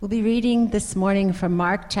We'll be reading this morning from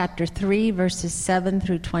Mark chapter 3, verses 7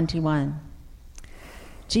 through 21.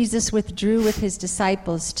 Jesus withdrew with his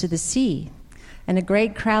disciples to the sea, and a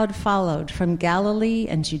great crowd followed from Galilee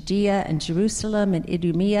and Judea and Jerusalem and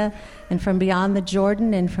Idumea, and from beyond the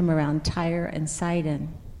Jordan and from around Tyre and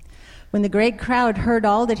Sidon. When the great crowd heard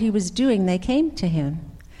all that he was doing, they came to him.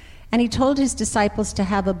 And he told his disciples to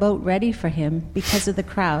have a boat ready for him because of the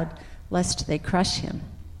crowd, lest they crush him.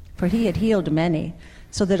 For he had healed many,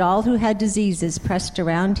 so that all who had diseases pressed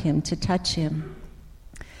around him to touch him.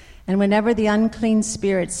 And whenever the unclean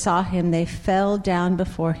spirits saw him, they fell down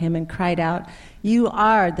before him and cried out, "You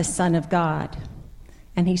are the Son of God."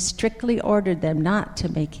 And he strictly ordered them not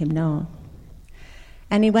to make him known.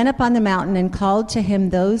 And he went up on the mountain and called to him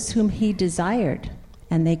those whom he desired,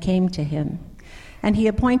 and they came to him. And he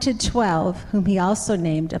appointed 12, whom he also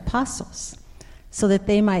named apostles, so that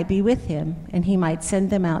they might be with him, and he might send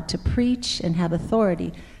them out to preach and have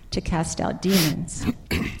authority to cast out demons.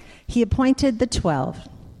 He appointed the 12,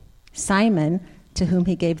 Simon, to whom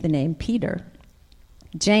he gave the name Peter,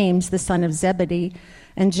 James, the son of Zebedee,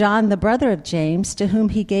 and John, the brother of James, to whom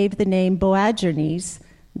he gave the name Boanerges,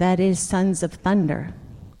 that is, sons of thunder,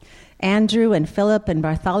 Andrew and Philip and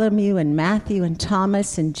Bartholomew and Matthew and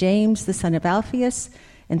Thomas and James, the son of Alphaeus,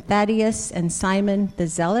 and Thaddeus and Simon the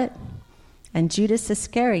Zealot, and Judas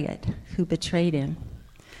Iscariot, who betrayed him.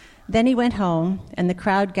 Then he went home, and the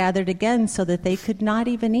crowd gathered again so that they could not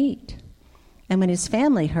even eat. And when his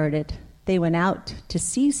family heard it, they went out to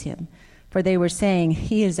seize him, for they were saying,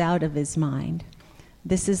 "He is out of his mind."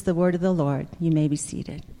 This is the word of the Lord. You may be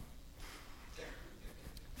seated.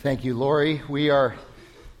 Thank you, Lori. We are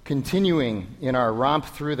continuing in our romp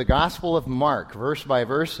through the Gospel of Mark, verse by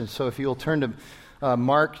verse. And so if you'll turn to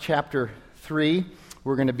Mark chapter 3,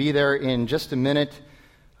 we're going to be there in just a minute.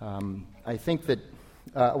 I think that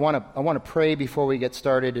I want to pray before we get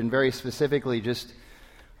started, and very specifically, just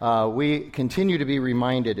we continue to be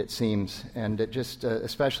reminded, it seems, and that just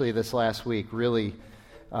especially this last week, really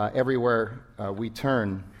everywhere we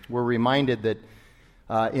turn, we're reminded that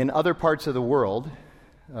in other parts of the world,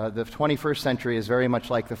 the 21st century is very much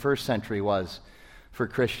like the first century was for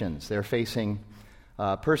Christians. They're facing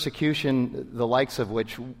persecution, the likes of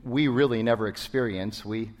which we really never experience.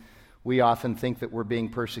 We often think that we're being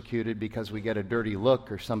persecuted because we get a dirty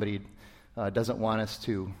look or somebody doesn't want us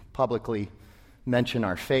to publicly mention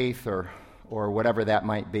our faith or whatever that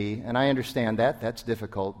might be. And I understand that. That's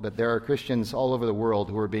difficult. But there are Christians all over the world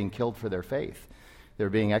who are being killed for their faith. They're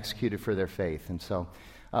being executed for their faith. And so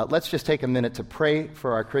let's just take a minute to pray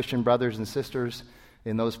for our Christian brothers and sisters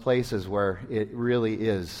in those places where it really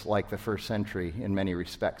is like the first century in many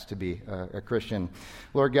respects to be a Christian.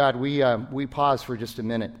 Lord God, we pause for just a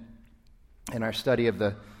minute in our study of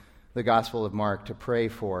the Gospel of Mark to pray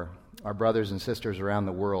for our brothers and sisters around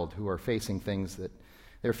the world who are facing things that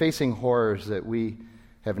they're facing horrors that we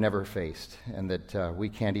have never faced and that we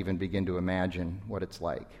can't even begin to imagine what it's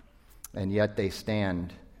like. And yet they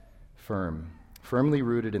stand firmly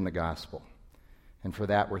rooted in the gospel. And for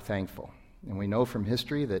that we're thankful. And we know from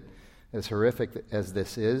history that as horrific as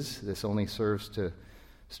this is, this only serves to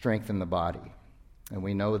strengthen the body. And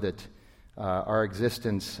we know that our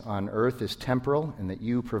existence on earth is temporal and that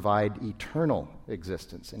you provide eternal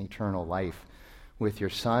existence and eternal life with your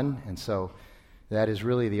Son. And so that is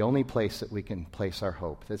really the only place that we can place our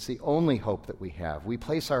hope. That's the only hope that we have. We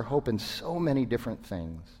place our hope in so many different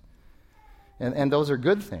things. And those are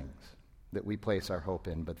good things that we place our hope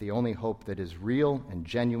in, but the only hope that is real and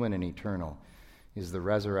genuine and eternal is the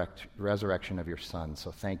resurrection of your Son.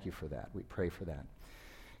 So thank you for that. We pray for that.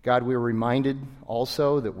 God, we're reminded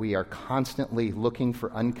also that we are constantly looking for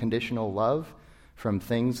unconditional love from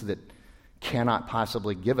things that cannot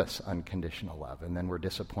possibly give us unconditional love, and then we're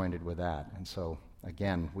disappointed with that. And so,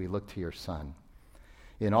 again, we look to your Son.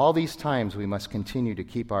 In all these times, we must continue to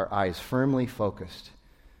keep our eyes firmly focused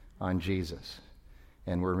on Jesus.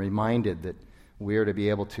 And we're reminded that we are to be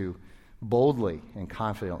able to boldly and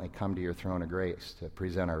confidently come to your throne of grace to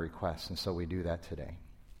present our requests. And so we do that today.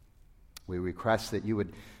 We request that you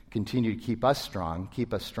would continue to keep us strong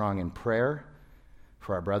in prayer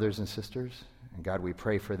for our brothers and sisters. And God, we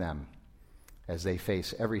pray for them as they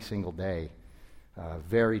face every single day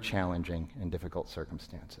very challenging and difficult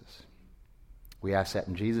circumstances. We ask that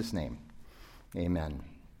in Jesus' name. Amen.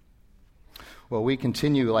 Well, we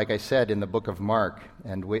continue, like I said, in the book of Mark,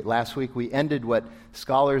 and last week we ended what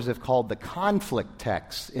scholars have called the conflict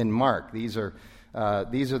texts in Mark. These are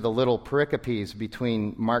the little pericopes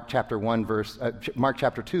between Mark chapter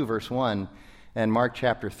 2, verse 1, and Mark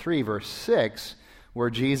chapter 3, verse 6, where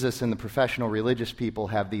Jesus and the professional religious people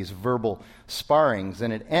have these verbal sparrings.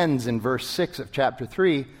 And it ends in verse 6 of chapter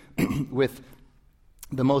 3 with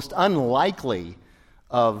the most unlikely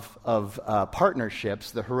of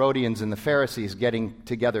partnerships, the Herodians and the Pharisees getting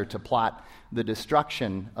together to plot the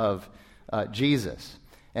destruction of Jesus.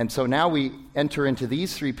 And so now we enter into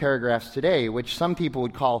these 3 paragraphs today, which some people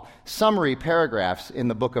would call summary paragraphs in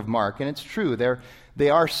the book of Mark. And it's true, they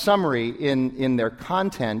are summary in their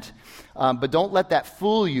content, but don't let that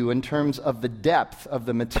fool you in terms of the depth of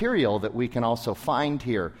the material that we can also find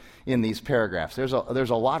here in these paragraphs. There's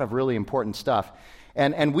a lot of really important stuff.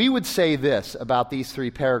 And we would say this about these 3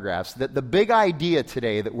 paragraphs, that the big idea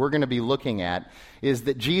today that we're going to be looking at is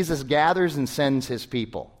that Jesus gathers and sends his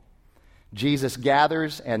people. Jesus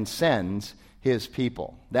gathers and sends his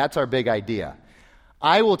people. That's our big idea.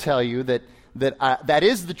 I will tell you that that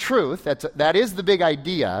is the truth. That is the big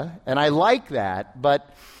idea, and I like that. But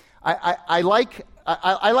I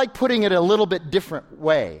like putting it a little bit different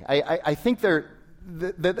way. I think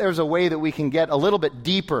there's a way that we can get a little bit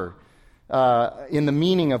deeper in the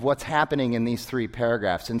meaning of what's happening in these 3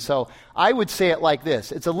 paragraphs. And so I would say it like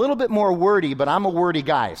this. It's a little bit more wordy, but I'm a wordy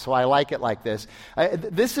guy, so I like it like this.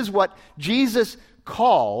 This is what Jesus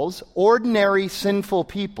calls ordinary sinful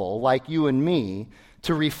people like you and me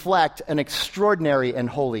to reflect an extraordinary and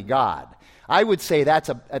holy God. I would say that's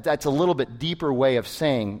a little bit deeper way of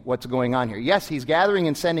saying what's going on here. Yes, he's gathering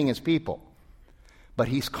and sending his people, but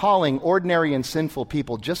he's calling ordinary and sinful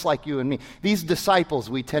people just like you and me. These disciples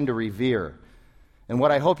we tend to revere. And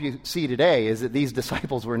what I hope you see today is that these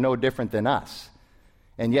disciples were no different than us.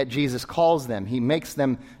 And yet Jesus calls them, he makes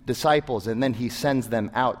them disciples, and then he sends them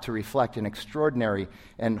out to reflect an extraordinary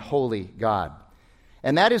and holy God.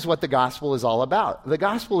 And that is what the gospel is all about. The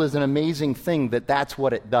gospel is an amazing thing that's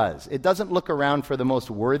what it does. It doesn't look around for the most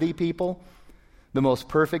worthy people, the most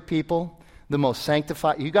perfect people, the most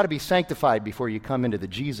sanctified. You've got to be sanctified before you come into the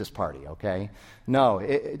Jesus party, okay? No,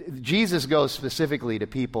 Jesus goes specifically to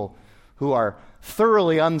people who are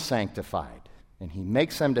thoroughly unsanctified, and he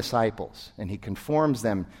makes them disciples, and he conforms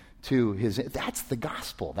them to his. That's the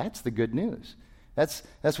gospel. That's the good news. That's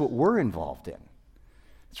what we're involved in.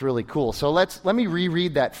 It's really cool. So let me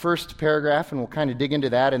reread that first paragraph, and we'll kind of dig into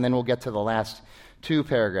that, and then we'll get to the last 2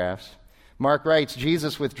 paragraphs. Mark writes,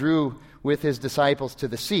 Jesus withdrew with his disciples to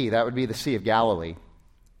the sea. That would be the Sea of Galilee.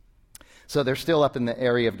 So they're still up in the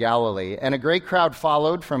area of Galilee. And a great crowd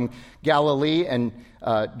followed from Galilee and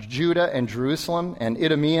Judah and Jerusalem and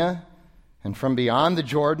Idumea and from beyond the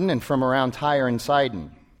Jordan and from around Tyre and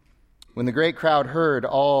Sidon. When the great crowd heard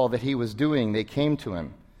all that he was doing, they came to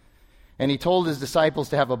him. And he told his disciples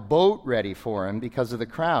to have a boat ready for him because of the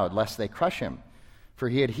crowd, lest they crush him. For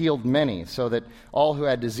he had healed many, so that all who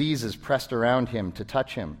had diseases pressed around him to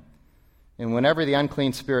touch him. And whenever the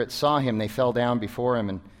unclean spirits saw him, they fell down before him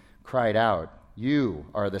and cried out, "You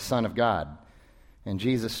are the Son of God." And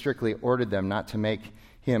Jesus strictly ordered them not to make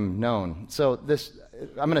him known. So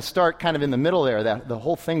I'm going to start kind of in the middle there, the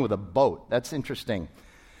whole thing with a boat. That's interesting.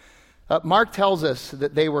 Mark tells us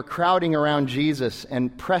that they were crowding around Jesus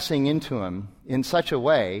and pressing into him in such a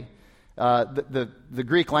way. The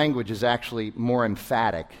Greek language is actually more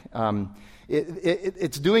emphatic.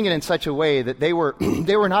 It's doing it in such a way that they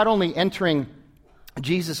were not only entering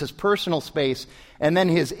Jesus' personal space and then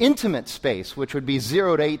his intimate space, which would be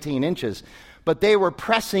 0 to 18 inches, but they were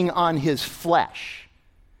pressing on his flesh.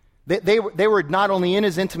 They were not only in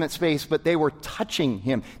his intimate space, but they were touching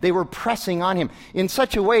him. They were pressing on him in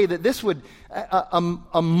such a way that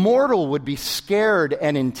a mortal would be scared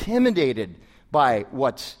and intimidated by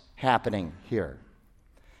what's happening here.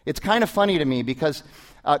 It's kind of funny to me because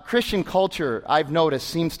Christian culture, I've noticed,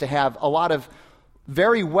 seems to have a lot of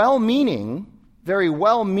very well-meaning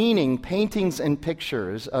paintings and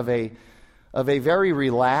pictures of a very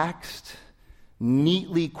relaxed,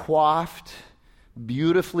 neatly coiffed,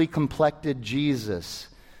 beautifully complected Jesus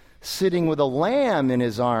sitting with a lamb in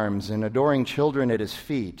his arms and adoring children at his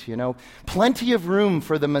feet. Plenty of room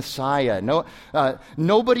for the Messiah.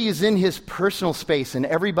 Nobody is in his personal space and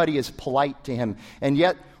everybody is polite to him. And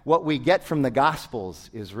yet what we get from the Gospels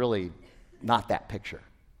is really not that picture.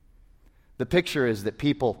 The picture is that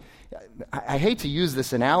people, I hate to use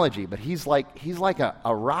this analogy, but he's like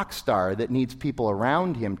a rock star that needs people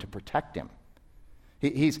around him to protect him.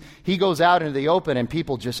 He goes out into the open and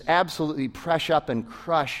people just absolutely press up and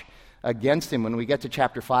crush against him. When we get to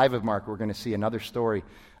chapter 5 of Mark, we're going to see another story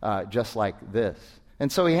just like this.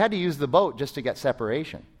 And so he had to use the boat just to get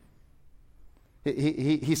separation.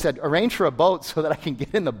 He said, arrange for a boat so that I can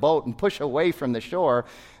get in the boat and push away from the shore.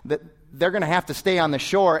 they're going to have to stay on the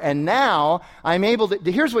shore. And now I'm able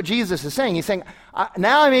to, here's what Jesus is saying. He's saying,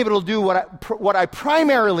 now I'm able to do what I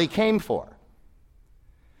primarily came for.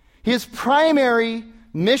 His primary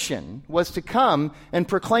mission was to come and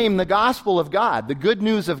proclaim the gospel of God, the good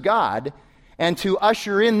news of God, and to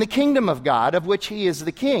usher in the kingdom of God, of which he is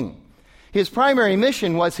the king. His primary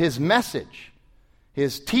mission was his message,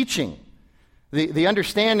 his teaching, the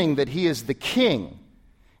understanding that he is the king,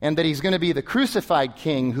 and that he's going to be the crucified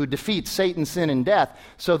king who defeats Satan, sin, and death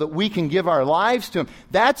so that we can give our lives to him.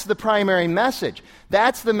 That's the primary message.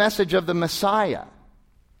 That's the message of the Messiah.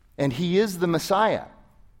 And he is the Messiah.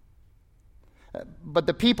 But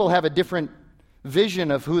the people have a different vision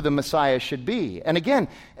of who the Messiah should be. And again,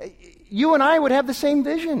 you and I would have the same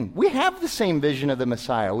vision. We have the same vision of the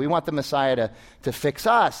Messiah. We want the Messiah to fix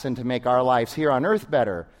us and to make our lives here on earth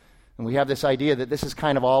better. And we have this idea that this is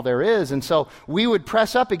kind of all there is. And so we would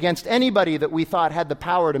press up against anybody that we thought had the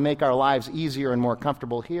power to make our lives easier and more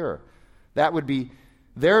comfortable here. That would be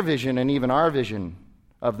their vision and even our vision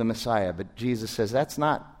of the Messiah. But Jesus says, that's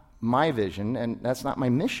not my vision and that's not my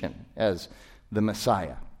mission as the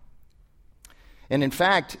Messiah. And in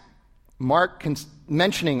fact, Mark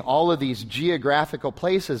mentioning all of these geographical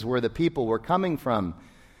places where the people were coming from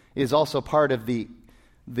is also part of the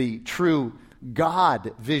true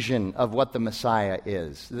God vision of what the Messiah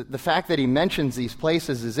is. The fact that he mentions these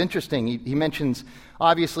places is interesting. He mentions,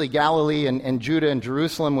 obviously, Galilee and Judah and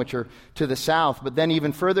Jerusalem, which are to the south, but then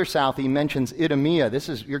even further south, he mentions Idumea.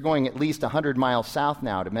 You're going at least 100 miles south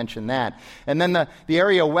now to mention that. And then the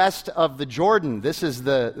area west of the Jordan, this is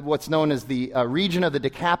what's known as the region of the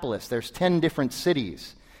Decapolis. There's 10 different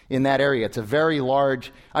cities in that area. It's a very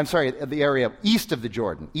large, the area east of the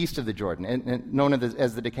Jordan, and known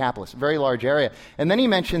as the Decapolis, a very large area. And then he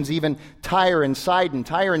mentions even Tyre and Sidon.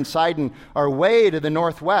 Tyre and Sidon are way to the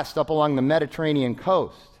northwest, up along the Mediterranean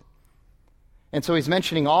coast. And so he's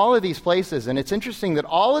mentioning all of these places, and it's interesting that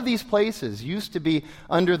all of these places used to be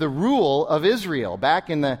under the rule of Israel, back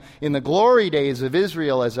in the glory days of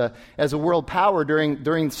Israel as a world power.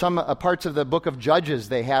 During some parts of the book of Judges,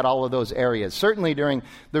 they had all of those areas. Certainly during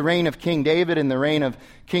the reign of King David and the reign of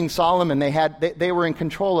King Solomon, they were in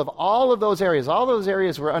control of all of those areas. All those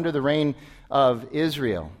areas were under the reign of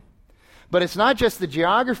Israel. But it's not just the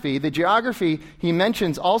geography. The geography he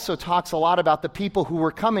mentions also talks a lot about the people who were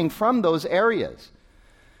coming from those areas.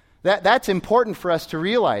 That's important for us to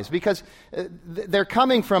realize, because they're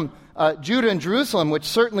coming from Judah and Jerusalem, which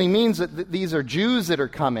certainly means that these are Jews that are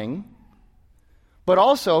coming, but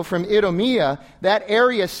also from Idumea. That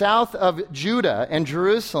area south of Judah and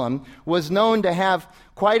Jerusalem was known to have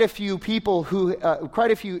quite a few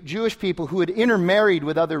Jewish people who had intermarried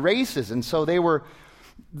with other races, and so they were.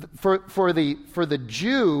 For the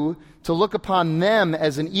Jew to look upon them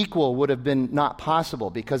as an equal would have been not possible,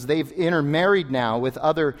 because they've intermarried now with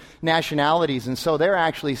other nationalities, and so they're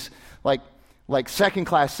actually like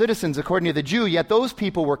second-class citizens according to the Jew. Yet those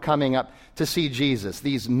people were coming up to see Jesus,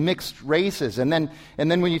 these mixed races. And then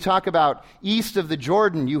when you talk about east of the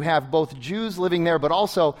Jordan, you have both Jews living there, but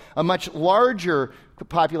also a much larger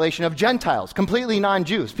population of Gentiles, completely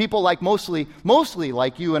non-Jews, people like mostly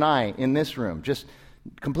like you and I in this room, just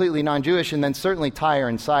completely non-Jewish. And then certainly Tyre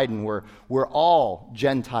and Sidon were all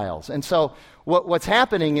Gentiles. And so what's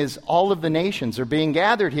happening is all of the nations are being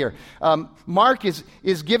gathered here. Mark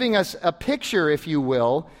is giving us a picture, if you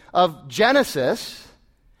will, of Genesis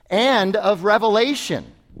and of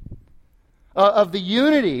Revelation, of the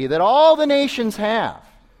unity that all the nations have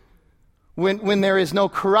when there is no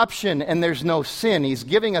corruption and there's no sin. He's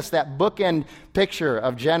giving us that bookend picture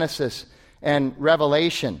of Genesis and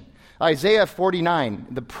Revelation. Isaiah 49,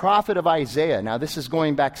 the prophet of Isaiah. Now, this is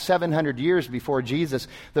going back 700 years before Jesus.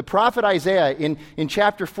 The prophet Isaiah in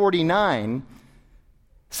chapter 49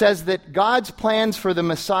 says that God's plans for the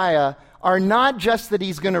Messiah are not just that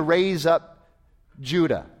he's going to raise up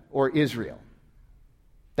Judah or Israel.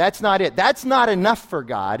 That's not it. That's not enough for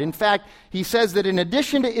God. In fact, he says that in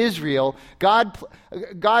addition to Israel, God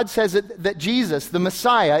says that Jesus, the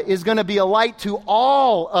Messiah, is going to be a light to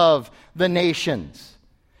all of the nations.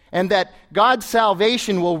 And that God's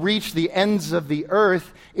salvation will reach the ends of the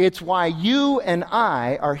earth. It's why you and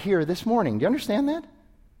I are here this morning. Do you understand that?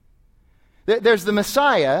 There's the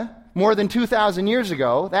Messiah more than 2,000 years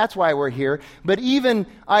ago. That's why we're here. But even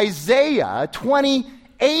Isaiah,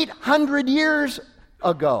 2,800 years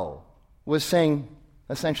ago, was saying,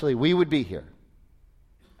 essentially, we would be here,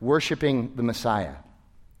 worshiping the Messiah.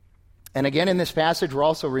 And again, in this passage, we're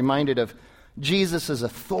also reminded of Jesus'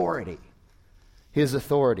 authority. His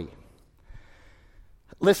authority.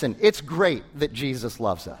 Listen, it's great that Jesus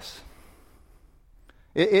loves us.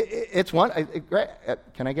 It's one.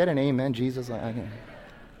 Can I get an amen, Jesus?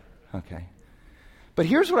 Okay. But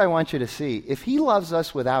here's what I want you to see. If he loves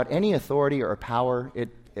us without any authority or power,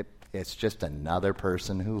 it's just another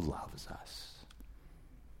person who loves us.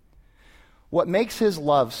 What makes his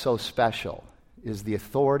love so special is the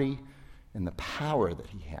authority and the power that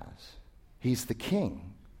he has. He's the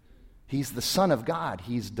king. He's the Son of God.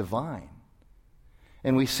 He's divine.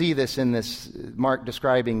 And we see this in this, Mark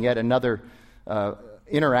describing yet another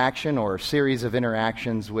interaction or series of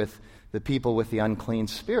interactions with the people with the unclean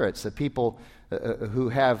spirits, the people who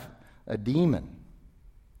have a demon.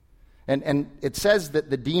 And it says that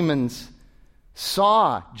the demons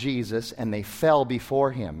saw Jesus and they fell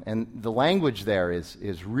before him. And the language there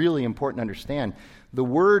is really important to understand. The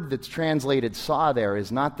word that's translated saw there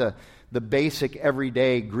is not the basic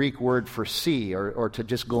everyday Greek word for see or to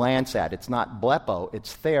just glance at. It's not blepo,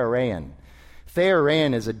 it's theorein.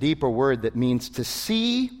 Theorein is a deeper word that means to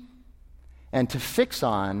see and to fix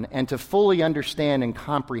on and to fully understand and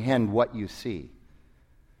comprehend what you see.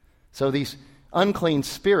 So these unclean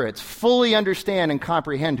spirits fully understand and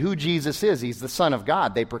comprehend who Jesus is. He's the Son of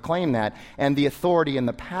God. They proclaim that, and the authority and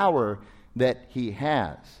the power that he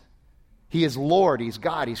has. He is Lord, he's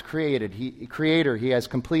God, he's creator, he has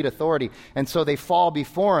complete authority. And so they fall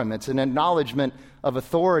before him. It's an acknowledgement of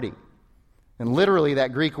authority. And literally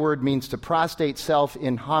that Greek word means to prostrate self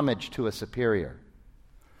in homage to a superior.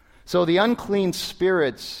 So the unclean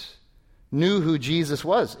spirits knew who Jesus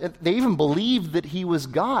was. They even believed that he was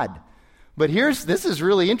God. But this is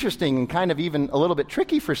really interesting and kind of even a little bit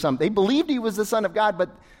tricky for some. They believed he was the Son of God,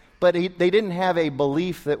 but they didn't have a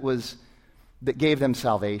belief that gave them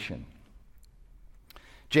salvation.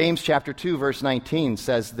 James chapter 2, verse 19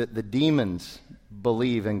 says that the demons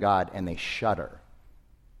believe in God and they shudder.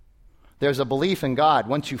 There's a belief in God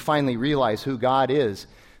once you finally realize who God is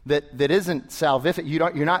that isn't salvific.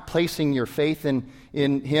 You're not placing your faith in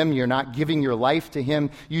him. You're not giving your life to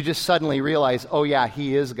him. You just suddenly realize, oh yeah,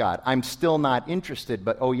 he is God. I'm still not interested,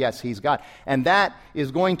 but oh yes, he's God. And that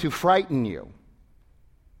is going to frighten you.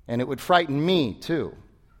 And it would frighten me too.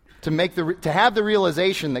 To have the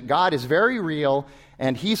realization that God is very real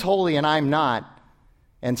and he's holy and I'm not,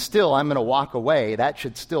 and still I'm going to walk away, that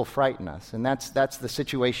should still frighten us. And that's the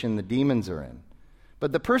situation the demons are in.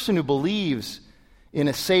 But the person who believes in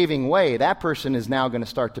a saving way, that person is now going to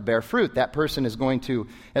start to bear fruit. That person is going to,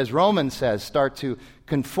 as Romans says, start to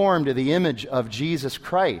conform to the image of Jesus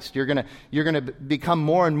Christ. You're going to become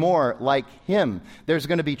more and more like him. There's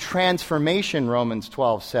going to be transformation, Romans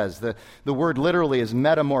 12 says. The word literally is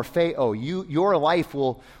metamorpheo. Your life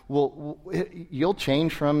you'll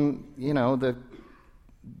change from,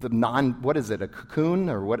 the what is it, a cocoon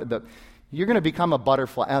or what you're going to become a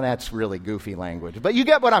butterfly. Oh, that's really goofy language. But you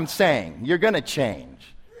get what I'm saying. You're going to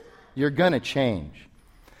change. You're going to change.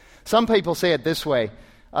 Some people say it this way.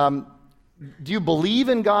 Do you believe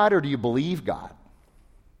in God or do you believe God?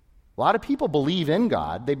 A lot of people believe in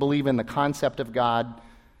God. They believe in the concept of God.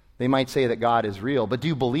 They might say that God is real. But do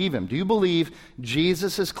you believe him? Do you believe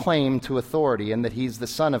Jesus' claim to authority and that he's the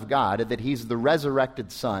Son of God, and that he's the resurrected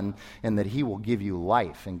Son, and that he will give you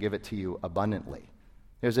life and give it to you abundantly?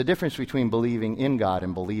 There's a difference between believing in God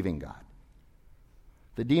and believing God.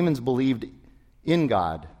 The demons believed in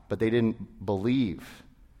God, but they didn't believe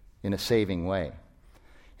in a saving way.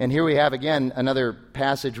 And here we have again another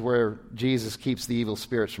passage where Jesus keeps the evil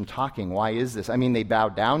spirits from talking. Why is this? I mean, they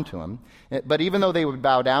bowed down to him. But even though they would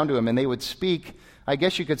bow down to him and they would speak, I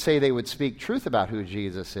guess you could say they would speak truth about who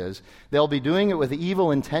Jesus is, they'll be doing it with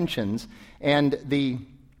evil intentions, and the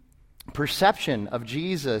perception of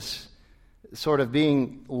Jesus sort of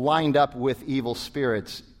being lined up with evil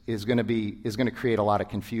spirits is going to create a lot of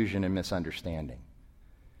confusion and misunderstanding.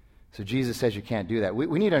 So Jesus says you can't do that.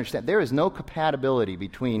 We need to understand there is no compatibility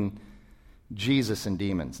between Jesus and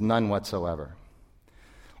demons, none whatsoever.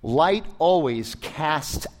 Light always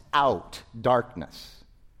casts out darkness.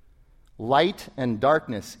 Light and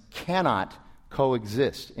darkness cannot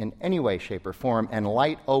coexist in any way, shape, or form, and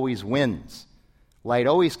light always wins. Light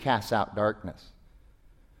always casts out darkness.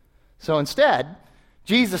 So instead,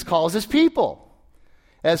 Jesus calls his people.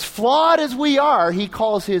 As flawed as we are, he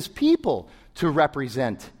calls his people to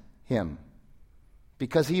represent him,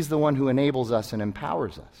 because he's the one who enables us and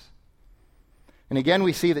empowers us. And again,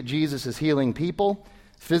 we see that Jesus is healing people,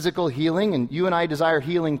 physical healing, and you and I desire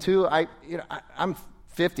healing too. I'm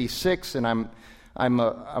 56 and I'm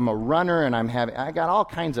a runner, and I got all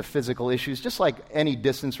kinds of physical issues, just like any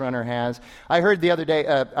distance runner has. I heard the other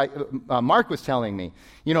day, Mark was telling me,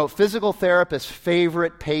 physical therapist's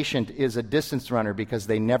favorite patient is a distance runner because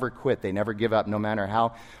they never quit, they never give up, no matter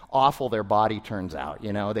how awful their body turns out.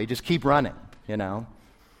 They just keep running.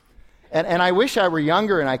 And I wish I were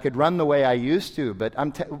younger and I could run the way I used to, but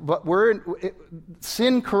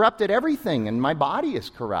sin corrupted everything, and my body is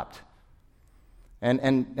corrupt.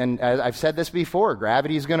 And as I've said this before,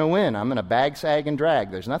 gravity's going to win. I'm going to bag, sag, and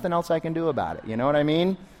drag. There's nothing else I can do about it. You know what I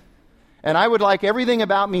mean? And I would like everything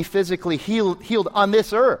about me physically healed on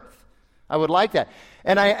this earth. I would like that.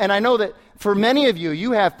 And I know that for many of you,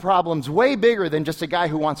 you have problems way bigger than just a guy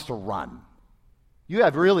who wants to run. You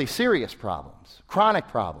have really serious problems, chronic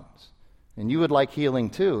problems. And you would like healing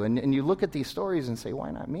too. And you look at these stories and say,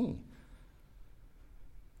 why not me?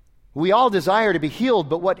 We all desire to be healed,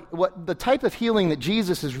 but what the type of healing that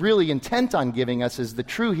Jesus is really intent on giving us is the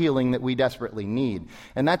true healing that we desperately need.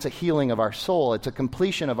 And that's a healing of our soul. It's a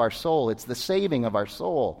completion of our soul. It's the saving of our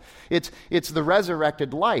soul. It's the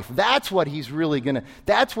resurrected life. That's what he's really going to,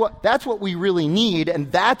 that's what we really need, and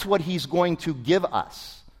that's what he's going to give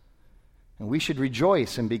us. And we should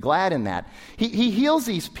rejoice and be glad in that. He heals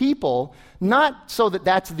these people not so that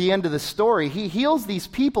that's the end of the story. He heals these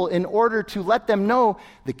people in order to let them know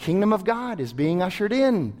the kingdom of God is being ushered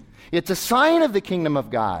in. It's a sign of the kingdom of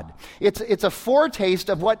God. It's a foretaste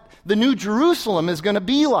of what the new Jerusalem is going to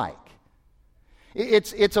be like.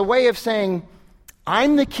 It's a way of saying,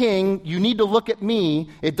 I'm the king, you need to look at me.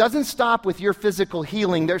 It doesn't stop with your physical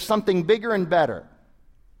healing. There's something bigger and better.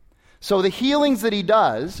 So the healings that he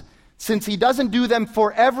does, since he doesn't do them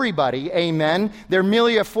for everybody, amen, they're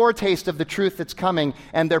merely a foretaste of the truth that's coming,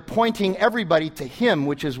 and they're pointing everybody to him,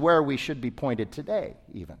 which is where we should be pointed today,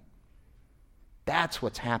 even. That's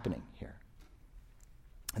what's happening here.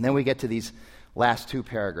 And then we get to these last two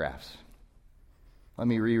paragraphs. Let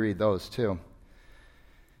me reread those too.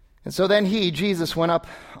 And so then he, Jesus, went up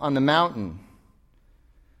on the mountain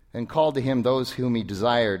and called to him those whom he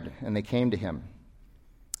desired, and they came to him.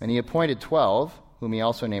 And he appointed 12, whom he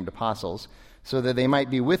also named apostles, so that they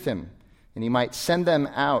might be with him, and he might send them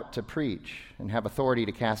out to preach and have authority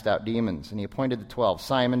to cast out demons. And he appointed the 12,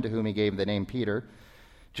 Simon, to whom he gave the name Peter,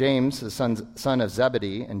 James, the son of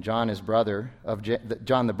Zebedee, and John,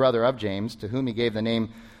 John, the brother of James, to whom he gave the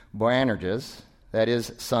name Boanerges, that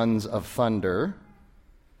is, sons of thunder,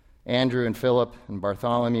 Andrew and Philip and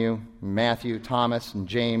Bartholomew, and Matthew, Thomas, and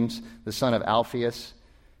James, the son of Alphaeus,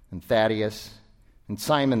 and Thaddeus, and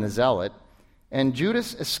Simon the Zealot, and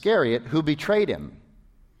Judas Iscariot, who betrayed him.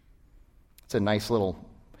 It's a nice little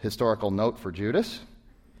historical note for Judas.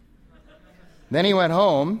 Then he went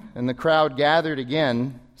home, and the crowd gathered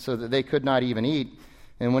again so that they could not even eat.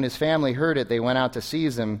 And when his family heard it, they went out to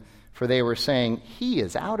seize him, for they were saying, he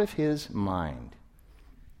is out of his mind.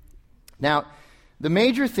 Now, the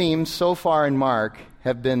major themes so far in Mark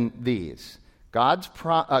have been these: God's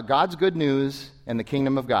good news and the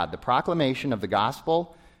kingdom of God, the proclamation of the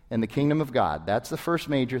gospel and the kingdom of God. That's the first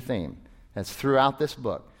major theme. That's throughout this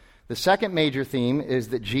book. The second major theme is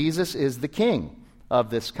that Jesus is the king of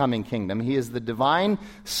this coming kingdom. He is the divine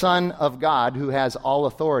Son of God who has all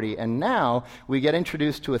authority. And now we get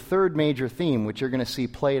introduced to a third major theme, which you're going to see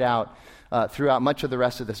played out throughout much of the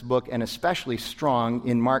rest of this book, and especially strong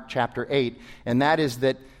in Mark chapter 8, and that is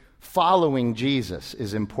that following Jesus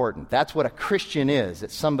is important. That's what a Christian is.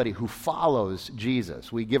 It's somebody who follows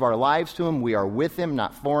Jesus. We give our lives to him, we are with him,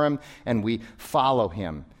 not for him, and we follow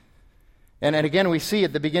him. And again, we see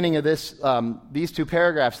at the beginning of these two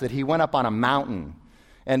paragraphs that he went up on a mountain.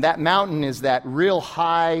 And that mountain is that real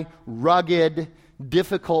high, rugged,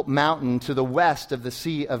 difficult mountain to the west of the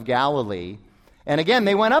Sea of Galilee. And again,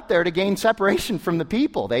 they went up there to gain separation from the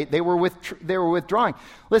people. They were withdrawing.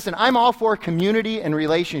 Listen, I'm all for community and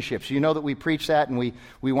relationships. You know that we preach that, and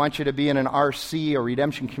we want you to be in an RC, or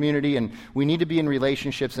redemption community, and we need to be in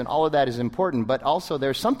relationships, and all of that is important. But also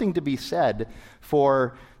there's something to be said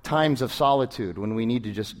for times of solitude when we need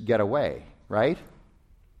to just get away, right?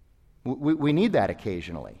 We need that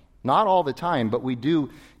occasionally. Not all the time, but we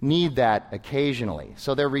do need that occasionally.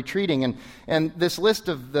 So they're retreating. And this list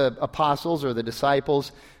of the apostles or the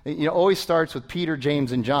disciples, always starts with Peter,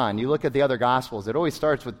 James, and John. You look at the other Gospels, it always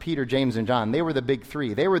starts with Peter, James, and John. They were the big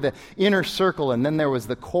three. They were the inner circle, and then there was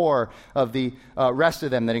the core of the rest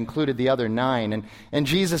of them that included the other 9. And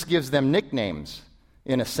Jesus gives them nicknames,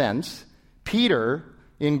 in a sense. Peter,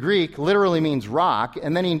 in Greek, literally means rock,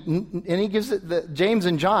 and then he gives it James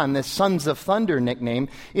and John this sons of thunder nickname.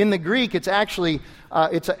 In the Greek, it's actually a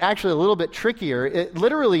little bit trickier. It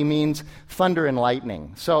literally means thunder and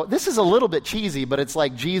lightning. So this is a little bit cheesy, but it's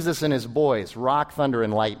like Jesus and his boys, rock, thunder,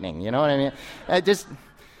 and lightning. You know what I mean?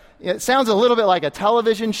 It sounds a little bit like a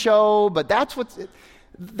television show, but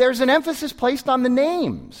there's an emphasis placed on the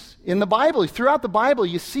names. In the Bible, throughout the Bible,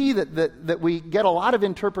 you see that we get a lot of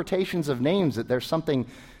interpretations of names, that there's something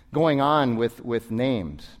going on with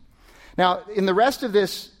names. Now, in the rest of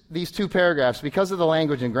this these two paragraphs, because of the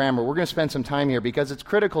language and grammar, we're going to spend some time here because it's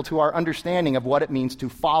critical to our understanding of what it means to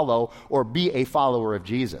follow or be a follower of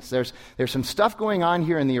Jesus. There's some stuff going on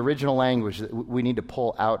here in the original language that we need to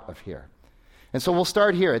pull out of here. And so we'll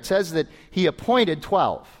start here. It says that he appointed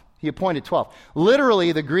 12. He appointed 12.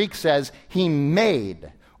 Literally, the Greek says he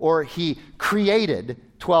made or he created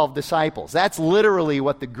 12 disciples. That's literally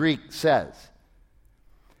what the Greek says.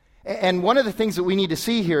 And one of the things that we need to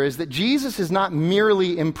see here is that Jesus is not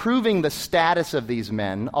merely improving the status of these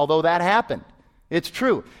men, although that happened. It's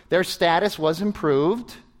true. Their status was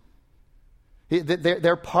improved.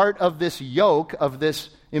 They're part of this yoke of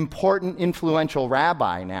this important, influential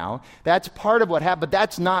rabbi now. That's part of what happened, but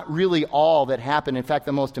that's not really all that happened. In fact,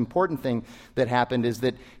 the most important thing that happened is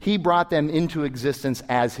that he brought them into existence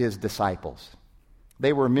as his disciples.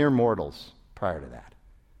 They were mere mortals prior to that.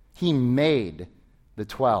 He made the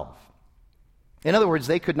 12. In other words,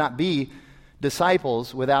 they could not be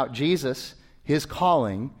disciples without Jesus, his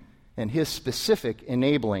calling, and his specific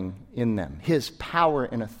enabling in them, his power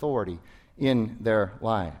and authority in their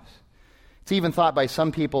lives. It's even thought by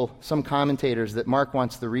some people, some commentators, that Mark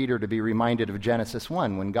wants the reader to be reminded of Genesis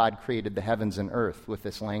 1 when God created the heavens and earth with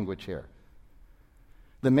this language here.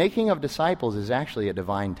 The making of disciples is actually a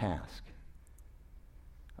divine task.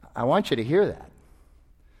 I want you to hear that.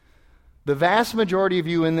 The vast majority of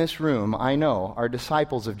you in this room, I know, are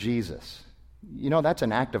disciples of Jesus. You know, that's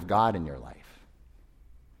an act of God in your life.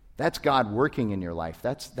 That's God working in your life.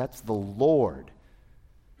 That's the Lord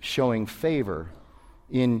showing favor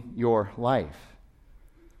in your life.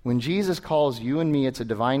 When Jesus calls you and me, it's a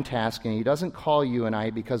divine task, and he doesn't call you and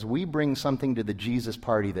I because we bring something to the Jesus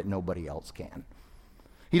party that nobody else can.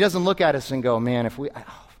 He doesn't look at us and go, man,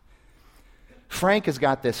 Frank has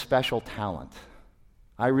got this special talent.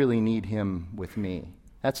 I really need him with me.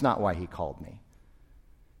 That's not why he called me.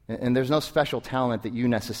 And there's no special talent that you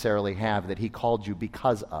necessarily have that he called you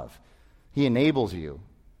because of. He enables you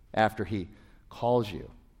after he calls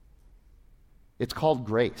you. It's called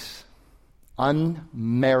grace.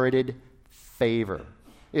 Unmerited favor.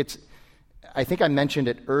 I think I mentioned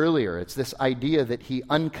it earlier. It's this idea that he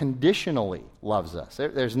unconditionally loves us.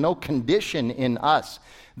 There's no condition in us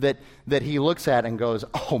that he looks at and goes,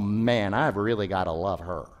 oh man, I've really got to love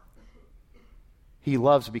her. He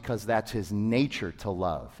loves because that's his nature to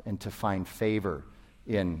love and to find favor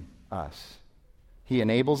in us. He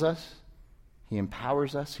enables us, he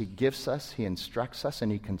empowers us, he gifts us, he instructs us,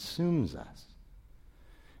 and he consumes us.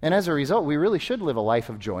 And as a result, we really should live a life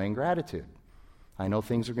of joy and gratitude. I know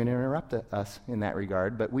things are going to interrupt us in that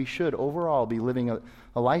regard, but we should overall be living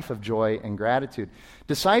a life of joy and gratitude.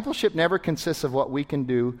 Discipleship never consists of what we can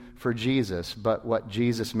do for Jesus, but what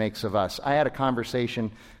Jesus makes of us. I had a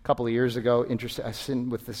conversation a couple of years ago, I was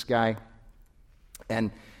sitting with this guy,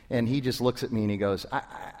 and he just looks at me and he goes,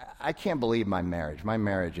 I can't believe my marriage. My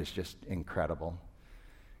marriage is just incredible.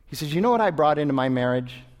 He says, you know what I brought into my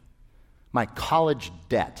marriage? My college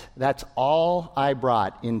debt. That's all I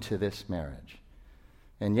brought into this marriage.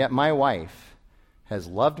 And yet my wife has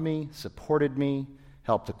loved me, supported me,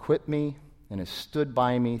 helped equip me, and has stood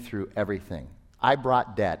by me through everything. I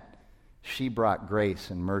brought debt. She brought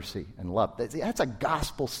grace and mercy and love. That's a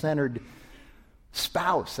gospel-centered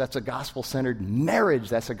spouse. That's a gospel-centered marriage.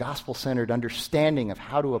 That's a gospel-centered understanding of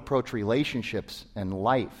how to approach relationships and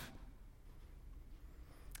life.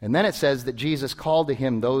 And then it says that Jesus called to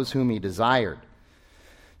him those whom he desired.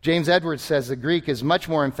 James Edwards says the Greek is much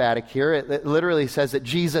more emphatic here. It literally says that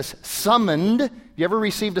Jesus summoned. You ever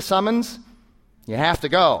received a summons? You have to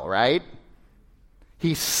go, right?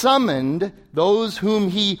 He summoned those whom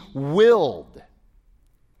he willed.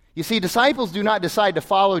 You see, disciples do not decide to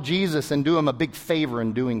follow Jesus and do him a big favor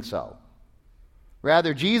in doing so.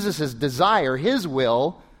 Rather, Jesus' desire, his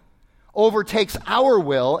will, overtakes our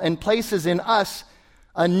will and places in us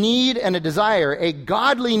a need and a desire, a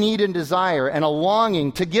godly need and desire, and a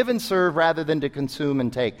longing to give and serve rather than to consume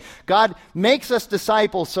and take. God makes us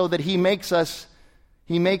disciples so that He makes us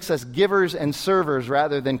givers and servers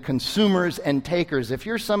rather than consumers and takers. If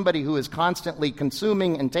you're somebody who is constantly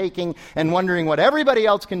consuming and taking and wondering what everybody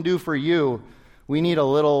else can do for you, we need a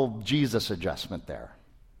little Jesus adjustment there.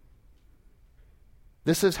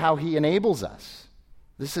 This is how He enables us.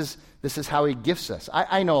 This is how He gifts us.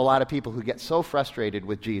 I know a lot of people who get so frustrated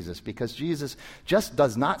with Jesus because Jesus just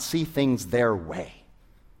does not see things their way.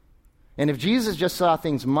 And if Jesus just saw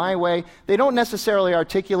things my way, they don't necessarily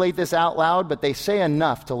articulate this out loud, but they say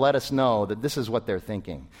enough to let us know that this is what they're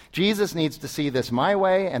thinking. Jesus needs to see this my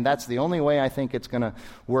way, and that's the only way I think it's going to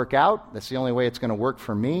work out. That's the only way it's going to work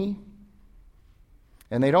for me.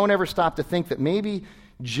 And they don't ever stop to think that maybe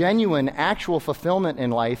genuine, actual fulfillment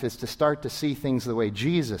in life is to start to see things the way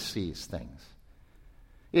Jesus sees things.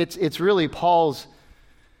 It's really Paul's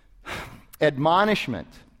admonishment,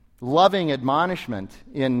 loving admonishment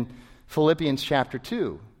in Philippians chapter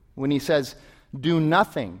 2, when he says, do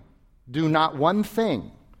nothing, do not one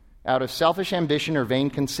thing out of selfish ambition or vain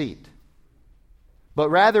conceit, but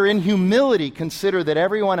rather in humility consider that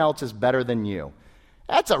everyone else is better than you.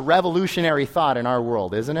 That's a revolutionary thought in our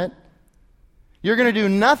world, isn't it? You're going to do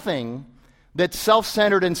nothing that's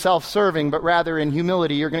self-centered and self-serving, but rather in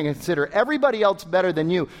humility you're going to consider everybody else better than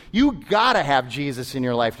you. You got to have Jesus in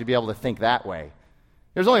your life to be able to think that way.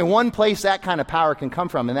 There's only one place that kind of power can come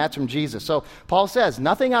from, and that's from Jesus. So Paul says,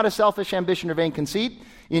 nothing out of selfish ambition or vain conceit.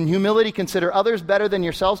 In humility, consider others better than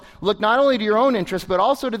yourselves. Look not only to your own interest, but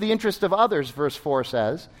also to the interest of others, verse 4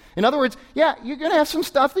 says. In other words, yeah, you're going to have some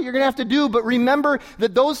stuff that you're going to have to do, but remember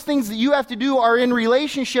that those things that you have to do are in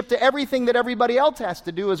relationship to everything that everybody else has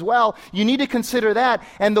to do as well. You need to consider that.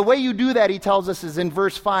 And the way you do that, he tells us, is in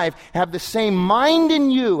verse 5, have the same mind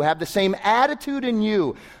in you, have the same attitude in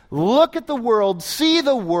you. Look at the world, see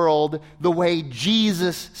the world the way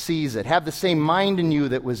Jesus sees it. Have the same mind in you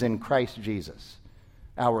that was in Christ Jesus,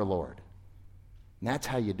 our Lord. And that's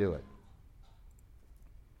how you do it.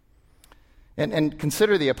 And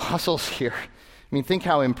consider the apostles here. I mean, think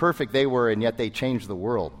how imperfect they were, and yet they changed the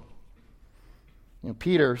world. You know,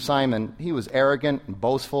 Peter, Simon, he was arrogant and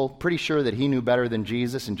boastful, pretty sure that he knew better than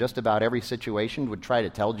Jesus in just about every situation, would try to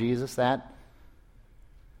tell Jesus that.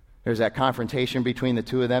 There's that confrontation between the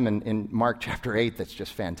two of them in Mark chapter 8 that's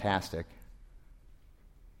just fantastic.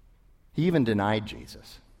 He even denied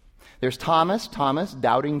Jesus. There's Thomas,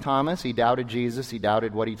 doubting Thomas. He doubted Jesus. He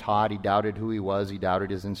doubted what he taught. He doubted who he was. He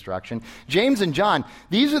doubted his instruction. James and John,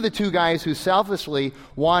 these are the two guys who selflessly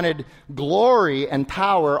wanted glory and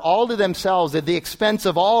power all to themselves at the expense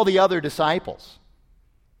of all the other disciples.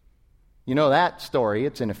 You know that story.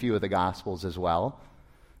 It's in a few of the Gospels as well.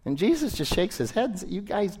 And Jesus just shakes his head and says, you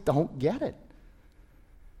guys don't get it.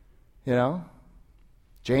 You know?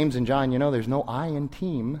 James and John, you know, there's no I in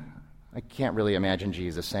team. I can't really imagine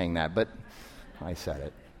Jesus saying that, but I said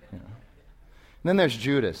it. You know. And then there's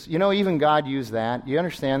Judas. You know, even God used that. You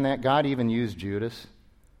understand that? God even used Judas.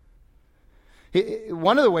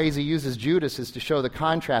 One of the ways he uses Judas is to show the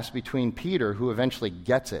contrast between Peter, who eventually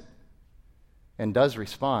gets it and does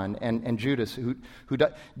respond, and Judas, who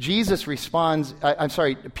Jesus responds,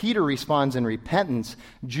 Peter responds in repentance,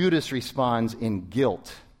 Judas responds in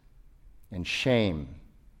guilt and shame.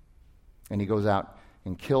 And he goes out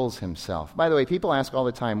and kills himself. By the way, people ask all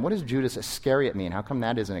the time, what does Judas Iscariot mean? How come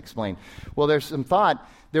that isn't explained? Well, there's some thought.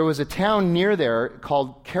 There was a town near there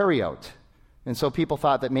called Kerioth, and so people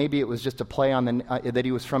thought that maybe it was just a play on that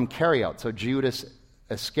he was from Kerioth, so Judas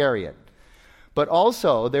Iscariot. But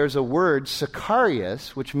also, there's a word,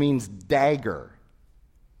 Sicarius, which means dagger.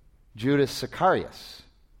 Judas Sicarius.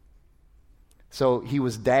 So he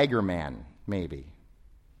was dagger man, maybe.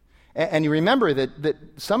 And you remember that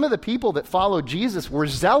some of the people that followed Jesus were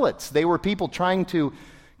zealots. They were people trying to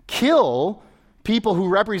kill people who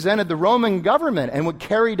represented the Roman government and would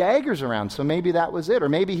carry daggers around. So maybe that was it. Or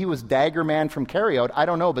maybe he was dagger man from Kerioth. I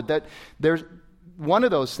don't know, but there's one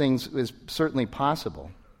of those things is certainly possible.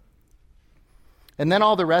 And then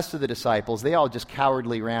all the rest of the disciples, they all just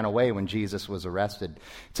cowardly ran away when Jesus was arrested.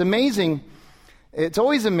 It's amazing. It's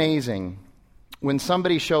always amazing when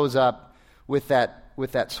somebody shows up with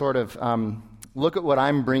that sort of, look at what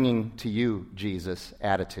I'm bringing to you, Jesus,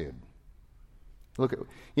 attitude. Look at,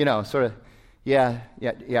 sort of, yeah,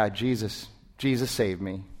 Jesus saved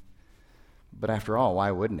me. But after all,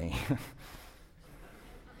 why wouldn't he?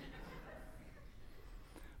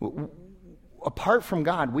 Apart from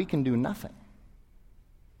God, we can do nothing.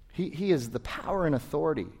 He is the power and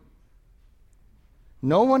authority.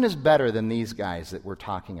 No one is better than these guys that we're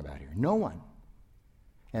talking about here. No one.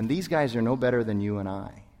 And these guys are no better than you and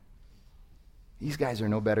I. These guys are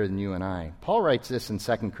no better than you and I. Paul writes this in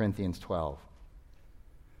 2 Corinthians 12.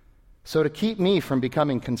 So to keep me from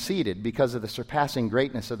becoming conceited because of the surpassing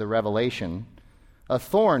greatness of the revelation, a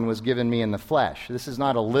thorn was given me in the flesh. This is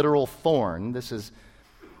not a literal thorn. This is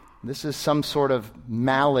some sort of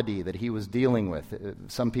malady that he was dealing with.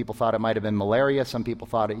 Some people thought it might have been malaria. Some people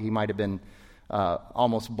thought he might have been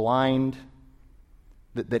almost blind,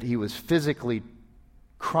 that he was physically,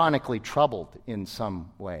 chronically troubled in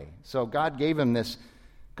some way. So God gave him this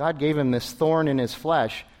thorn in his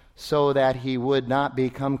flesh so that he would not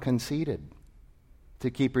become conceited,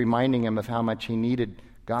 to keep reminding him of how much he needed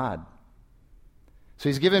God. So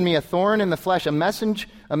he's given me a thorn in the flesh, a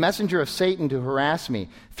messenger of Satan to harass me.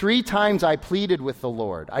 3 times I pleaded with the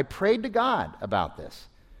Lord. I prayed to God about this.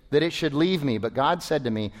 that it should leave me. But God said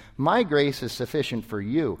to me, my grace is sufficient for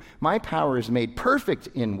you. My power is made perfect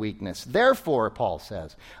in weakness. Therefore, Paul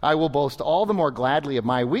says, I will boast all the more gladly of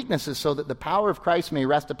my weaknesses so that the power of Christ may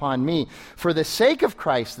rest upon me. For the sake of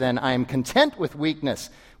Christ, then, I am content with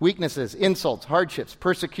weaknesses, insults, hardships,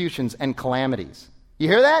 persecutions, and calamities. You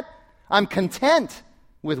hear that? I'm content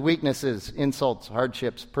with weaknesses, insults,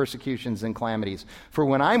 hardships, persecutions, and calamities. For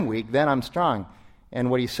when I'm weak, then I'm strong. And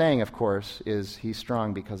what he's saying, of course, is he's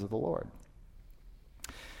strong because of the Lord.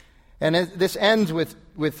 And this ends with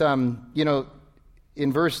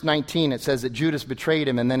in verse 19 it says that Judas betrayed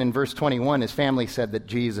him, and then in verse 21 his family said that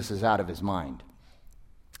Jesus is out of his mind.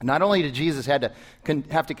 Not only did Jesus have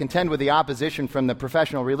to contend with the opposition from the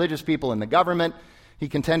professional religious people and the government, he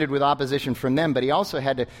contended with opposition from them, but he also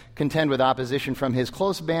had to contend with opposition from his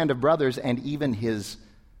close band of brothers and even his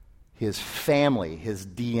family, his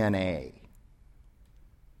DNA.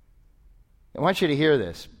 I want you to hear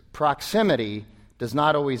this. Proximity does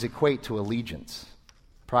not always equate to allegiance.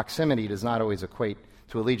 Proximity does not always equate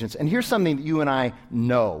to allegiance. And here's something that you and I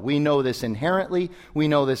know. We know this inherently. We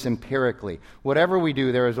know this empirically. Whatever we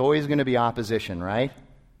do, there is always going to be opposition, right?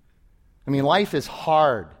 I mean, life is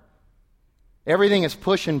hard. Everything is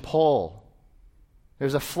push and pull.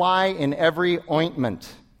 There's a fly in every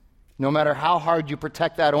ointment. No matter how hard you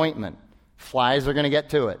protect that ointment, flies are going to get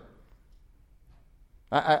to it.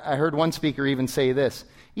 I heard one speaker even say this: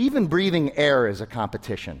 even breathing air is a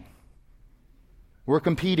competition. We're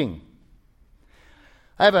competing.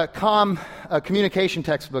 I have a communication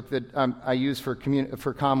textbook that I use for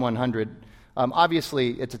Com 100.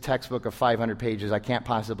 Obviously, it's a textbook of 500 pages. I can't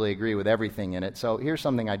possibly agree with everything in it. So here's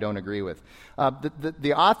something I don't agree with.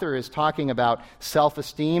 The author is talking about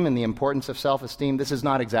self-esteem and the importance of self-esteem. This is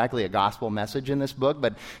not exactly a gospel message in this book,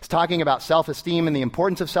 but it's talking about self-esteem and the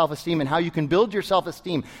importance of self-esteem and how you can build your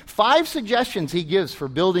self-esteem. 5 suggestions he gives for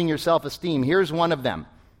building your self-esteem. Here's one of them.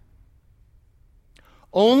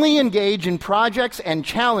 Only engage in projects and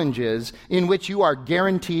challenges in which you are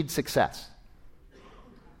guaranteed success.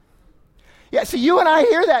 Yeah, so you and I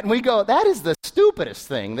hear that and we go, that is the stupidest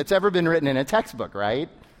thing that's ever been written in a textbook, right?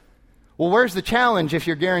 Well, where's the challenge if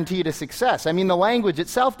you're guaranteed a success? I mean, the language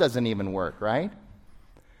itself doesn't even work, right?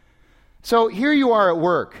 So here you are at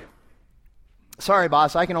work. Sorry,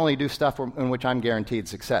 boss, I can only do stuff in which I'm guaranteed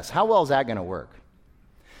success. How well is that going to work?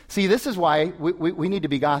 See, this is why we need to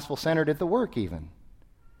be gospel-centered at the work even.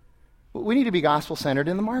 We need to be gospel-centered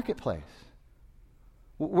in the marketplace.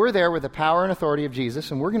 We're there with the power and authority of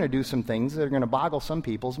Jesus, and we're going to do some things that are going to boggle some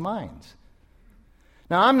people's minds.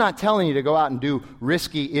 Now, I'm not telling you to go out and do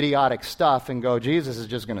risky, idiotic stuff and go, Jesus is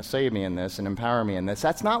just going to save me in this and empower me in this.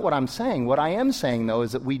 That's not what I'm saying. What I am saying, though,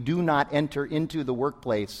 is that we do not enter into the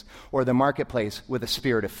workplace or the marketplace with a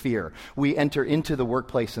spirit of fear. We enter into the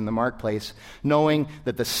workplace and the marketplace knowing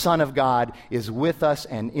that the Son of God is with us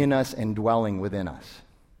and in us and dwelling within us.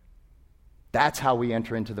 That's how we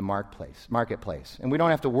enter into the marketplace. And we don't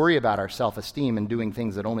have to worry about our self-esteem and doing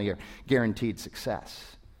things that only are guaranteed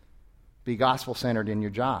success. Be gospel-centered in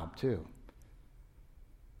your job, too.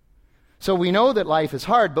 So we know that life is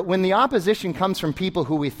hard, but when the opposition comes from people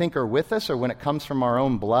who we think are with us or when it comes from our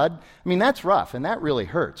own blood, I mean, that's rough, and that really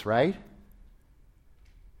hurts, right?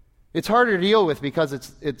 It's harder to deal with because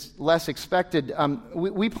it's less expected.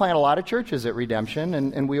 We plant a lot of churches at Redemption,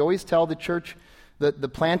 and we always tell the church, the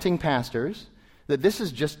planting pastors, that this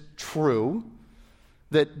is just true,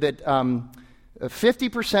 that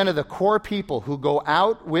 50% of the core people who go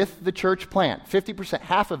out with the church plant, 50%,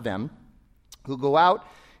 half of them, who go out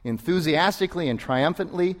enthusiastically and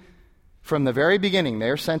triumphantly from the very beginning,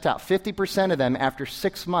 they're sent out. 50% of them, after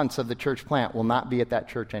 6 months of the church plant, will not be at that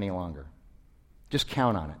church any longer. Just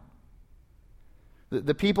count on it.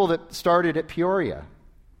 The people that started at Peoria,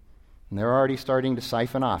 and they're already starting to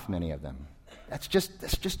siphon off many of them. That's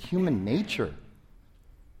just human nature.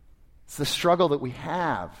 It's the struggle that we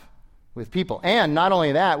have with people. And not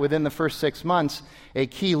only that, within the first 6 months, a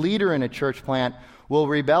key leader in a church plant will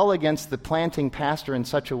rebel against the planting pastor in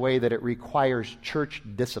such a way that it requires church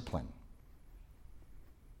discipline.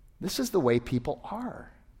 This is the way people are.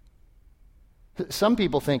 Some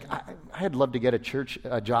people think, I'd love to get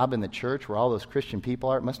a job in the church where all those Christian people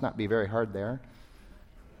are. It must not be very hard there.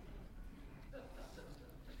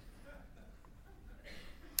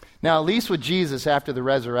 Now, at least with Jesus after the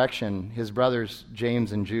resurrection, his brothers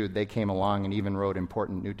James and Jude, they came along and even wrote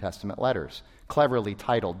important New Testament letters, cleverly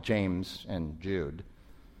titled James and Jude.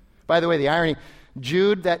 By the way, the irony,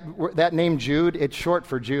 Jude, that name Jude, it's short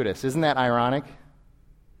for Judas. Isn't that ironic?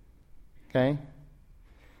 Okay?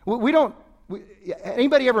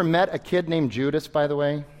 Anybody ever met a kid named Judas, by the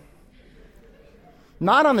way?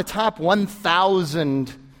 Not on the top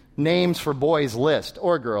 1,000 names for boys list,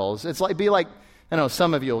 or girls. It'd be like, I know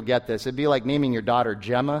some of you will get this. It'd be like naming your daughter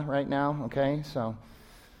Gemma right now, okay? So,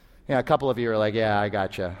 yeah, a couple of you are like, yeah, I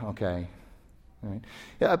gotcha, okay. Right.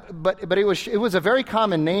 Yeah, but it was a very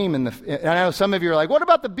common name and I know some of you are like, what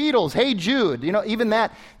about the Beatles? Hey Jude. You know, even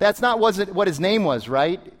that's not wasn't what his name was,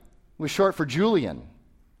 right? It was short for Julian.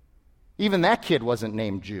 Even that kid wasn't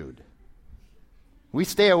named Jude. We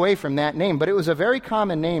stay away from that name, but it was a very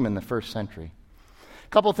common name in the first century. A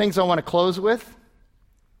couple things I want to close with.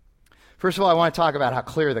 First of all, I want to talk about how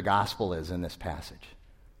clear the gospel is in this passage.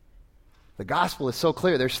 The gospel is so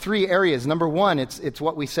clear. There's three areas. Number one, it's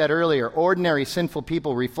what we said earlier, ordinary sinful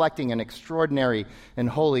people reflecting an extraordinary and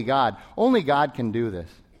holy God. Only God can do this.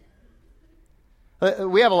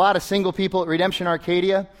 We have a lot of single people at Redemption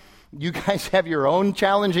Arcadia. You guys have your own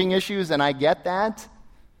challenging issues, and I get that.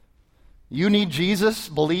 You need Jesus,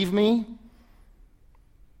 believe me.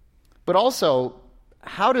 But also,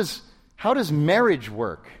 how does marriage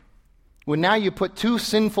work when now you put two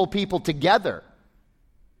sinful people together?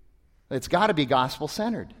 It's got to be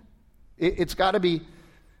gospel-centered. It's got to be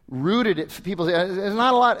rooted at people. There's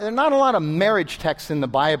not a lot of marriage texts in the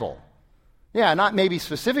Bible. Yeah, not maybe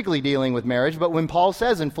specifically dealing with marriage, but when Paul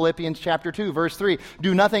says in Philippians chapter 2, verse 3,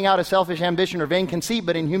 do nothing out of selfish ambition or vain conceit,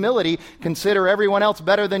 but in humility consider everyone else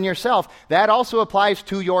better than yourself. That also applies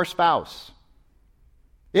to your spouse.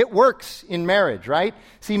 It works in marriage, right?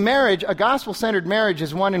 See, marriage, a gospel-centered marriage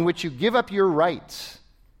is one in which you give up your rights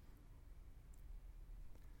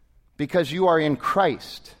because you are in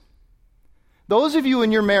Christ. Those of you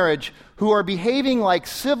in your marriage who are behaving like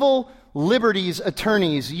civil liberties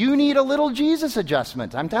attorneys, you need a little Jesus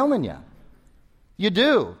adjustment, I'm telling you. You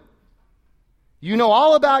do. You know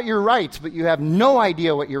all about your rights, but you have no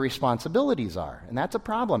idea what your responsibilities are. And that's a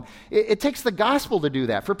problem. It takes the gospel to do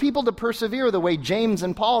that. For people to persevere the way James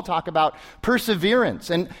and Paul talk about perseverance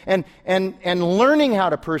and learning how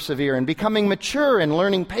to persevere and becoming mature and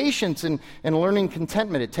learning patience and learning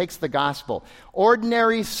contentment. It takes the gospel.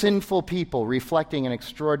 Ordinary sinful people reflecting an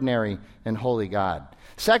extraordinary and holy God.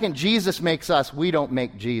 Second, Jesus makes us. We don't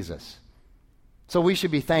make Jesus. So we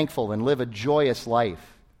should be thankful and live a joyous life.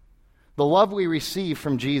 The love we receive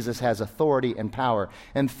from Jesus has authority and power.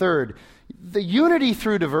 And third, the unity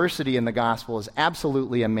through diversity in the gospel is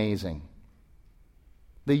absolutely amazing.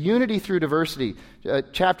 The unity through diversity.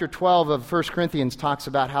 Chapter 12 of 1 Corinthians talks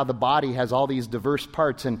about how the body has all these diverse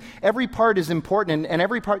parts, and every part is important, and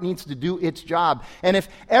every part needs to do its job. And if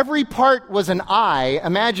every part was an eye,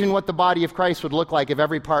 imagine what the body of Christ would look like if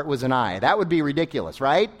every part was an eye. That would be ridiculous,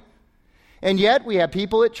 right? And yet we have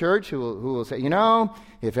people at church who will say, you know,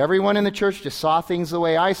 if everyone in the church just saw things the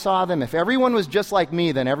way I saw them, if everyone was just like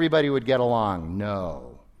me, then everybody would get along.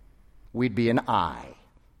 No. We'd be an eye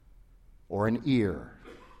or an ear.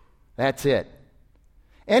 That's it.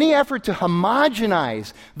 Any effort to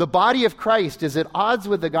homogenize the body of Christ is at odds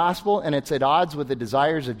with the gospel, and it's at odds with the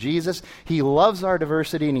desires of Jesus. He loves our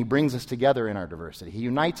diversity, and he brings us together in our diversity. He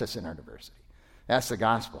unites us in our diversity. That's the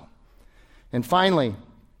gospel. And finally,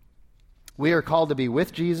 we are called to be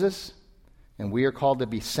with Jesus, and we are called to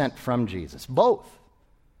be sent from Jesus. Both.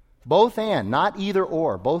 Both and, not either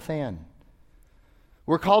or, both and.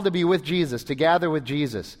 We're called to be with Jesus, to gather with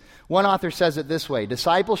Jesus. One author says it this way: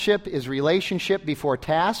 discipleship is relationship before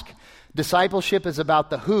task. Discipleship is about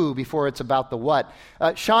the who before it's about the what.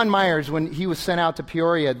 Sean Myers, when he was sent out to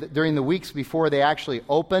Peoria during the weeks before they actually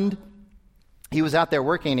opened, he was out there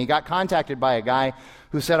working, and he got contacted by a guy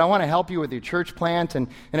who said, I want to help you with your church plant and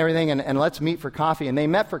everything, and let's meet for coffee. And they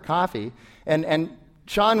met for coffee, and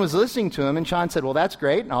Sean was listening to him, and Sean said, well, that's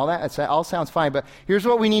great, and all that all sounds fine, but here's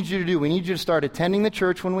what we need you to do. We need you to start attending the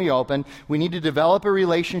church when we open. We need to develop a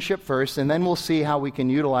relationship first, and then we'll see how we can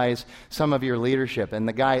utilize some of your leadership. And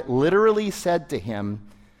the guy literally said to him,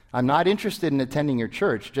 I'm not interested in attending your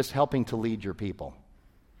church, just helping to lead your people.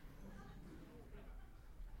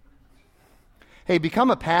 Hey,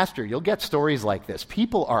 become a pastor. You'll get stories like this.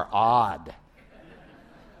 People are odd.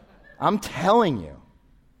 I'm telling you.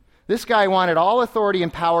 This guy wanted all authority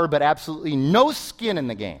and power, but absolutely no skin in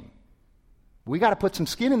the game. We got to put some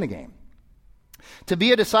skin in the game. To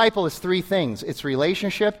be a disciple is three things. It's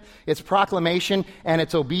relationship, it's proclamation, and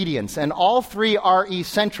it's obedience. And all three are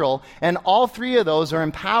essential, and all three of those are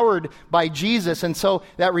empowered by Jesus. And so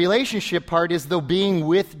that relationship part is the being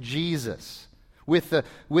with Jesus. with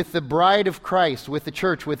the bride of Christ, with the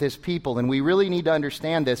church, with his people. And we really need to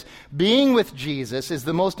understand this. Being with Jesus is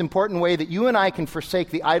the most important way that you and I can forsake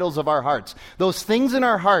the idols of our hearts. Those things in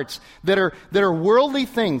our hearts that are worldly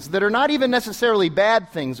things, that are not even necessarily bad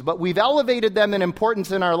things, but we've elevated them in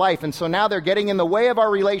importance in our life. And so now they're getting in the way of our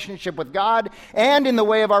relationship with God and in the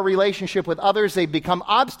way of our relationship with others. They've become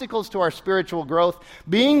obstacles to our spiritual growth.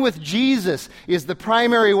 Being with Jesus is the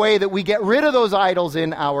primary way that we get rid of those idols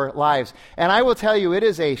in our lives. And I will tell you, it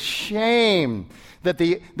is a shame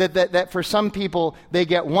that for some people, they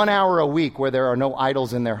get 1 hour a week where there are no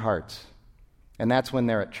idols in their hearts. And that's when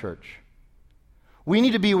they're at church. We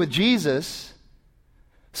need to be with Jesus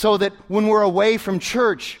so that when we're away from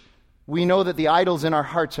church, we know that the idols in our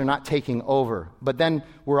hearts are not taking over. But then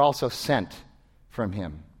we're also sent from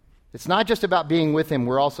him. It's not just about being with him,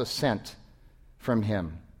 we're also sent from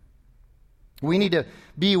him. We need to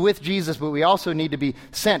be with Jesus, but we also need to be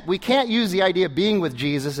sent. We can't use the idea of being with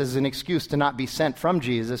Jesus as an excuse to not be sent from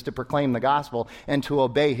Jesus to proclaim the gospel and to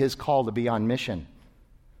obey his call to be on mission.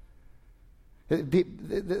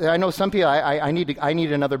 I know some people, I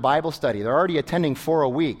need another Bible study. They're already attending 4 a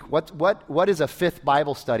week. What is a 5th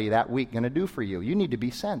Bible study that week going to do for you? You need to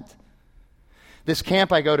be sent. This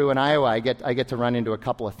camp I go to in Iowa, I get to run into a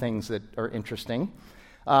couple of things that are interesting.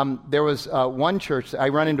 There was one church, I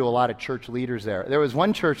run into a lot of church leaders there. There was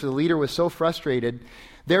one church, the leader was so frustrated,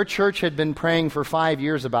 their church had been praying for 5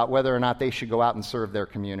 years about whether or not they should go out and serve their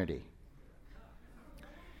community.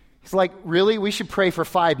 He's like, really? We should pray for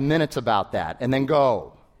 5 minutes about that and then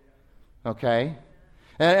go. Okay?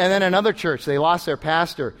 And then another church, they lost their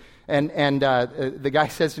pastor. And the guy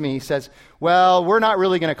says to me, he says, well, we're not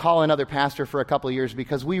really going to call another pastor for a couple of years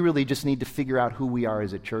because we really just need to figure out who we are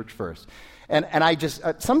as a church first. And I just,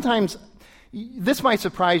 sometimes, this might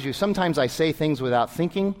surprise you. Sometimes I say things without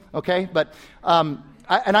thinking, okay? But,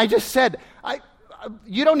 I just said,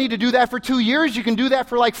 you don't need to do that for 2 years. You can do that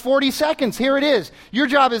for like 40 seconds. Here it is. Your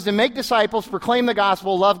job is to make disciples, proclaim the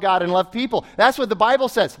gospel, love God, and love people. That's what the Bible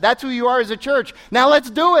says. That's who you are as a church. Now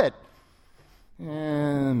let's do it.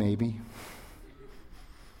 Maybe.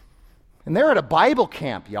 And they're at a Bible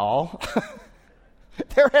camp, y'all.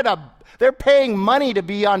 They're paying money to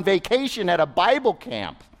be on vacation at a Bible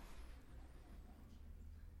camp.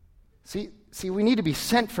 See, we need to be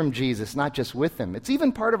sent from Jesus, not just with him. It's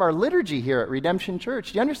even part of our liturgy here at Redemption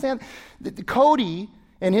Church. Do you understand? Cody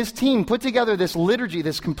and his team put together this liturgy,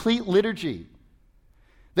 this complete liturgy,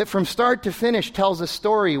 that from start to finish tells a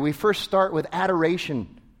story. We first start with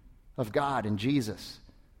adoration of God and Jesus.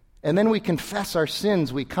 And then we confess our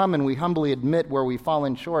sins. We come and we humbly admit where we've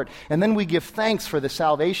fallen short. And then we give thanks for the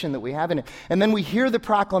salvation that we have in it. And then we hear the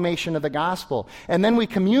proclamation of the gospel. And then we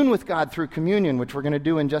commune with God through communion, which we're going to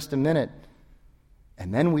do in just a minute.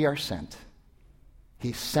 And then we are sent.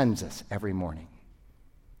 He sends us every morning.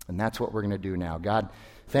 And that's what we're going to do now. God,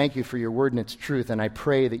 thank you for your word and its truth. And I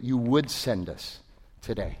pray that you would send us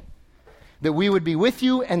today. That we would be with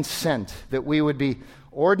you and sent. That we would be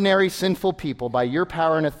ordinary sinful people by your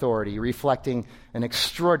power and authority, reflecting an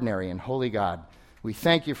extraordinary and holy God. We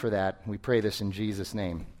thank you for that. We pray this in Jesus'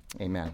 name. Amen.